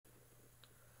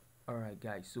Alright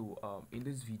guys, so in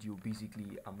this video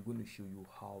basically I'm going to show you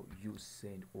how you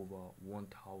send over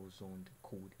 1000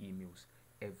 cold emails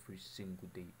every single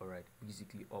day. Alright,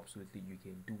 basically absolutely you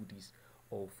can do this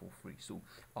all for free. So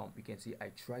you can see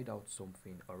I tried out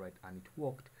something, alright, and it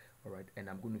worked. Alright, and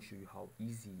I'm going to show you how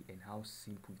easy and how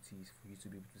simple it is for you to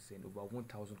be able to send over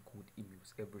 1000 cold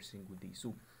emails every single day.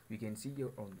 So you can see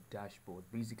here on the dashboard,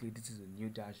 basically this is a new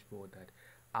dashboard that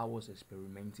I was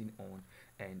experimenting on,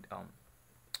 and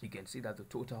you can see that the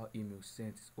total email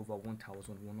sent is over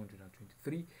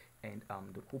 1123, and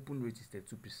the open rate is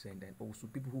 32%, and also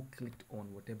people who clicked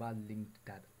on whatever link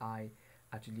that I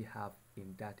actually have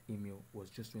in that email was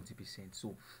just 20%.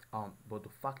 So but the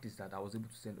fact is that I was able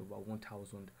to send over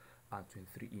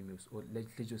 1023 emails, or let's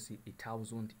just say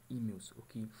 1000 emails,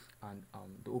 okay, and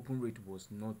the open rate was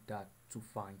not that too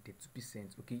fine,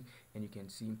 32%, okay, and you can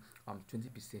see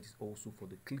 20% is also for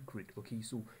the click rate, okay.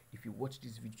 So if you watch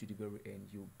this video to the very end,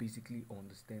 you basically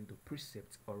understand the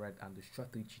precepts, alright, and the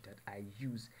strategy that I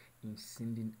use in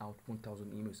sending out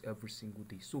 1000 emails every single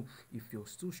day. So if you're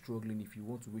still struggling, if you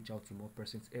want to reach out to more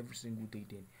persons every single day,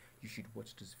 then you should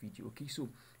watch this video, okay. So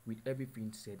with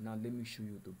everything said, now let me show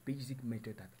you the basic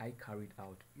method that I carried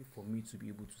out for me to be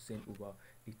able to send over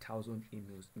 1000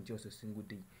 emails in just a single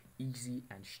day, easy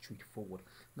and straightforward.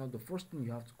 Now the first thing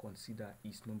you have to consider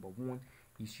is, number one,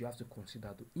 is you have to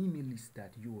consider the email list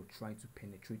that you are trying to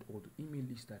penetrate, or the email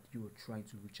list that you are trying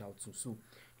to reach out to. So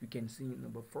you can see,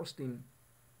 number first thing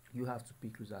you have to pay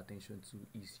closer attention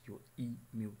to is your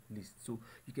email list. So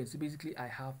you can see basically I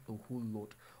have a whole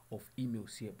lot of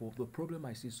emails here, but the problem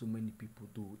I see so many people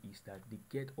do is that they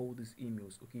get all these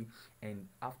emails, okay, and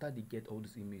after they get all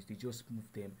these emails they just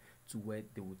move them to where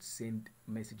they would send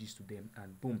messages to them,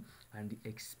 and boom, and they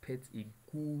expect a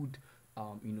good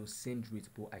send rate.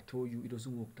 But I told you it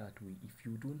doesn't work that way. If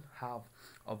you don't have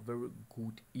a very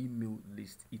good email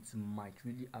list, it might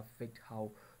really affect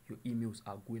how your emails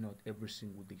are going out every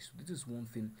single day. So this is one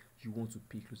thing you want to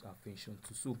pay close attention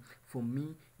to. So for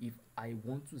me, if I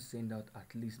want to send out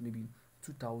at least maybe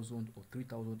 2000 or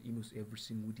 3000 emails every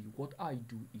single day, what I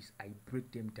do is I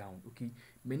break them down, okay.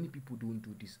 Many people don't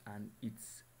do this, and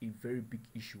it's a very big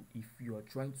issue. If you are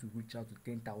trying to reach out to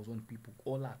 10,000 people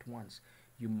all at once,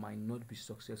 you might not be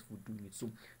successful doing it.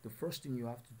 So the first thing you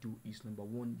have to do is, number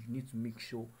one, you need to make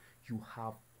sure you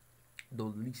have the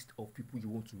list of people you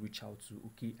want to reach out to,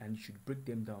 okay, and you should break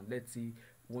them down. Let's say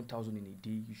 1000 in a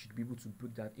day, you should be able to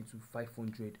break that into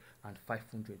 500 and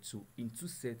 500. So in two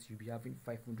sets you'll be having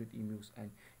 500 emails,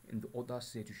 and in the other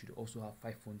set you should also have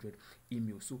 500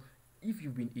 emails. So if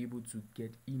you've been able to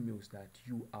get emails that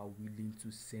you are willing to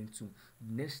send to,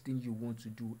 next thing you want to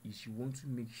do is you want to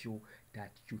make sure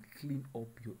that you clean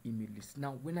up your email list.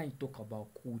 Now when I talk about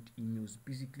cold emails,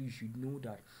 basically you should know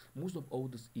that most of all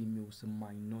those emails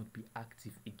might not be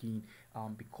active again,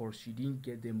 because you didn't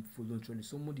get them voluntarily.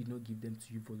 Someone did not give them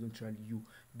to you voluntarily. You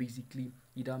basically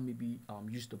either maybe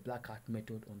use the black hat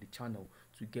method on the channel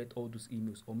to get all those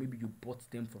emails, or maybe you bought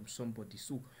them from somebody,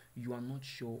 so you are not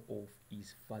sure of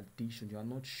its validation, you are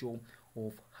not sure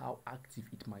of how active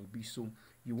it might be. So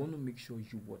you want to make sure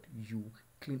you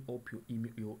clean up your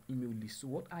email list. So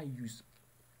what I use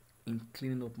in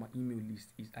cleaning up my email list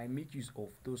is I make use of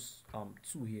those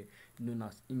tool here known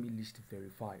as email list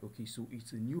verify, okay. So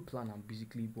it's a new plan I'm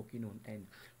basically working on, and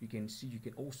you can see you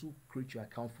can also create your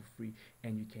account for free,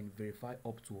 and you can verify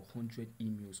up to 100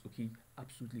 emails, okay,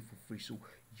 absolutely for free. So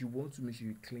you want to make sure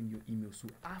you clean your email. So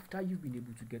after you've been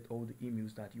able to get all the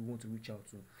emails that you want to reach out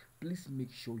to, please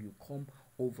make sure you come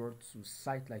over to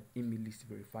site like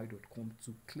emaillistverify.com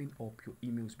to clean up your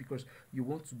emails, because you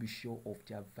want to be sure of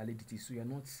their validity, so you're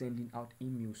not sending out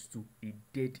emails to a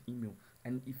dead email.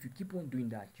 And if you keep on doing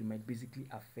that, you might basically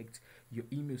affect your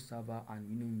email server, and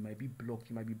you might be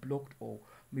blocked, or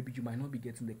maybe you might not be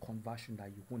getting the conversion that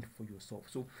you want for yourself.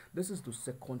 So this is the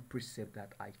second precept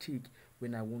that I take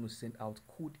when I want to send out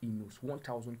cold emails,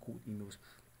 1000 cold emails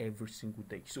every single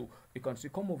day. So you can see,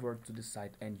 come over to the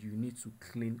site and you need to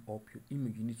clean up your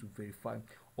email. You need to verify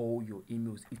all your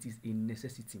emails. It is a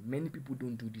necessity. Many people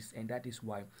don't do this, and that is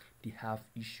why they have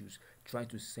issues trying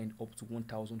to send up to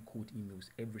 1000 cold emails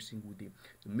every single day.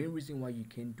 The main reason why you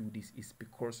can't do this is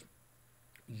because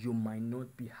you might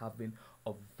not be having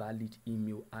a valid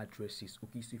email addresses,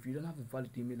 okay. So if you don't have a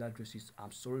valid email addresses,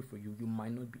 I'm sorry for you, you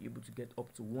might not be able to get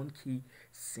up to 1k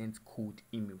sent code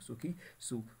emails, okay.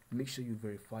 So make sure you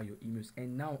verify your emails.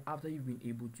 And now after you've been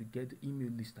able to get the email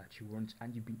list that you want,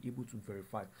 and you've been able to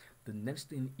verify, the next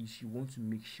thing is you want to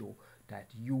make sure that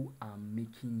you are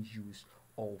making use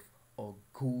of a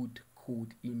good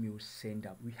cold email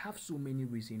sender. We have so many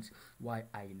reasons why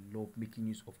I love making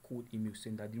use of cold email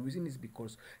sender. The reason is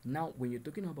because now when you're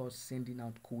talking about sending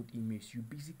out cold emails, you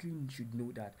basically should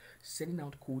know that sending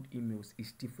out cold emails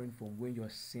is different from when you're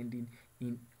sending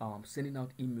out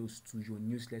emails to your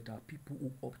newsletter. People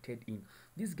who opted in,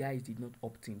 these guys did not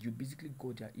opt in. You basically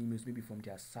got their emails maybe from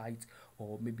their site,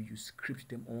 or maybe you script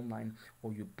them online,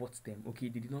 or you bought them. Okay,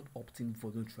 they did not opt in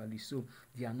voluntarily, so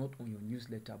they are not on your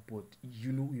newsletter, but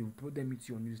you brought them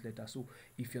into your newsletter. So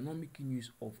if you're not making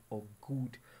use of a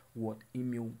good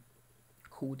email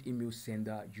cold email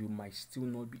sender, you might still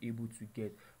not be able to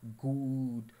get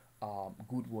good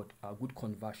good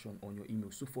conversion on your email.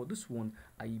 So for this one,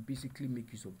 I basically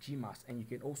make use of Gmass, and you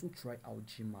can also try out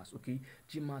Gmass. Okay,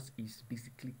 Gmass is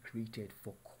basically created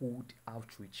for cold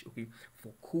outreach. Okay,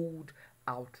 for cold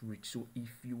outreach. So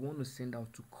if you want to send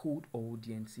out to cold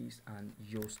audiences and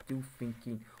you're still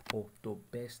thinking of the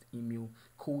best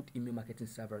cold email marketing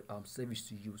service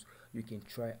to use, you can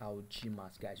try out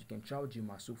Gmass, guys. You can try out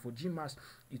Gmass. So for Gmass,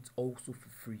 it's also for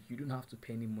free. You don't have to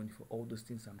pay any money for all those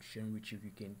things I'm sharing with you.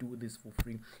 You can do this for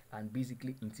free and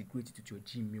basically integrate it with your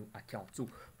Gmail account. So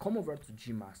come over to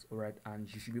Gmass, all right,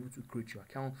 and you should be able to create your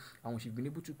account. And once you've been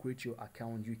able to create your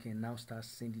account, you can now start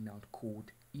sending out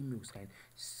cold emails. And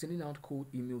sending out cold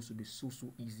emails will be so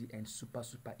easy and super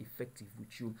effective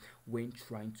with you when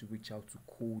trying to reach out to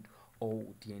cold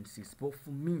audiences. But for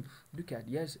me, look at,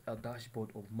 here's a dashboard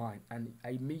of mine, and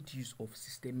I made use of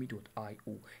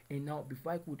systemi.io, and now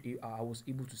before I was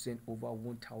able to send over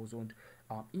 1,000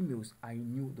 emails. I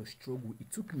knew the struggle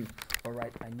it took me. All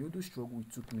right, I knew the struggle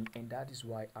it took me, and that is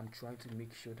why I'm trying to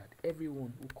make sure that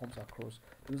everyone who comes across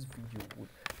this video would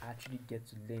actually get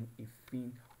to learn a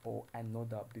thing or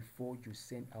another before you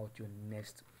send out your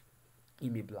next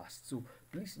email blast. So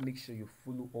please make sure you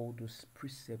follow all those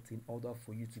precepts in order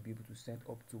for you to be able to send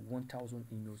up to 1,000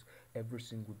 emails every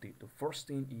single day. The first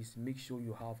thing is make sure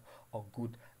you have a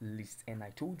good list, and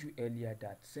I told you earlier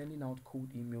that sending out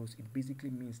cold emails, it basically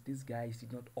means these guys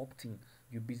did not opt in.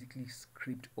 You basically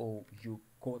script, or you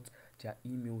got their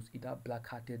emails either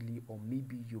black-heartedly, or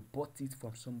maybe you bought it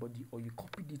from somebody, or you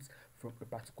copied it from a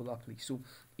particular place. So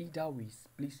either ways,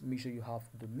 please make sure you have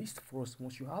the list first.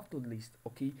 Once you have the list,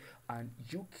 okay, and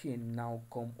you can now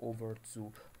come over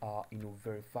to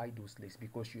verify those lists,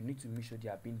 because you need to make sure they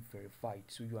are being verified,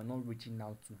 so you are not reaching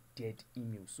out to dead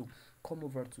emails. So come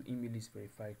over to email list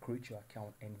verify, create your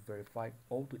account, and verify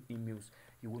all the emails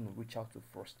you want to reach out to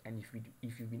first. And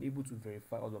if you've been able to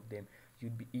verify all of them,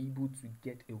 you'd be able to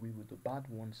get away with the bad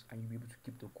ones, and you'll be able to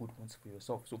keep the good ones for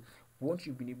yourself. So once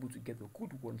you've been able to get the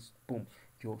good ones, boom,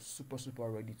 you're super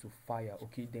ready to fire.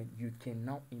 Okay, then you can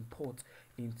now import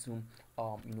into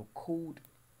cold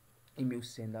email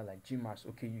sender like Gmass.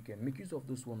 Okay, you can make use of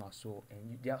this one as well,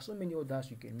 and there are so many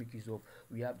others you can make use of.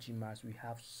 We have Gmass, we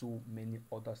have so many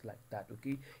others like that.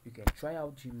 Okay, you can try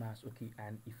out Gmass, okay,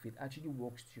 and if it actually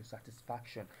works to your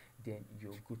satisfaction, then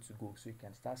you're good to go. So you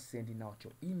can start sending out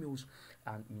your emails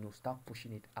and start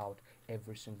pushing it out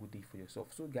every single day for yourself.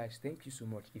 So guys, thank you so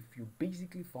much. If you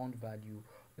basically found value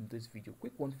in this video,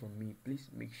 quick one from me, please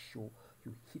make sure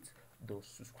you hit the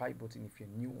subscribe button if you're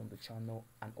new on the channel,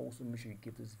 and also make sure you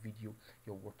give this video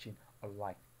you're watching a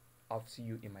like. I'll see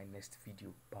you in my next video.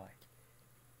 Bye.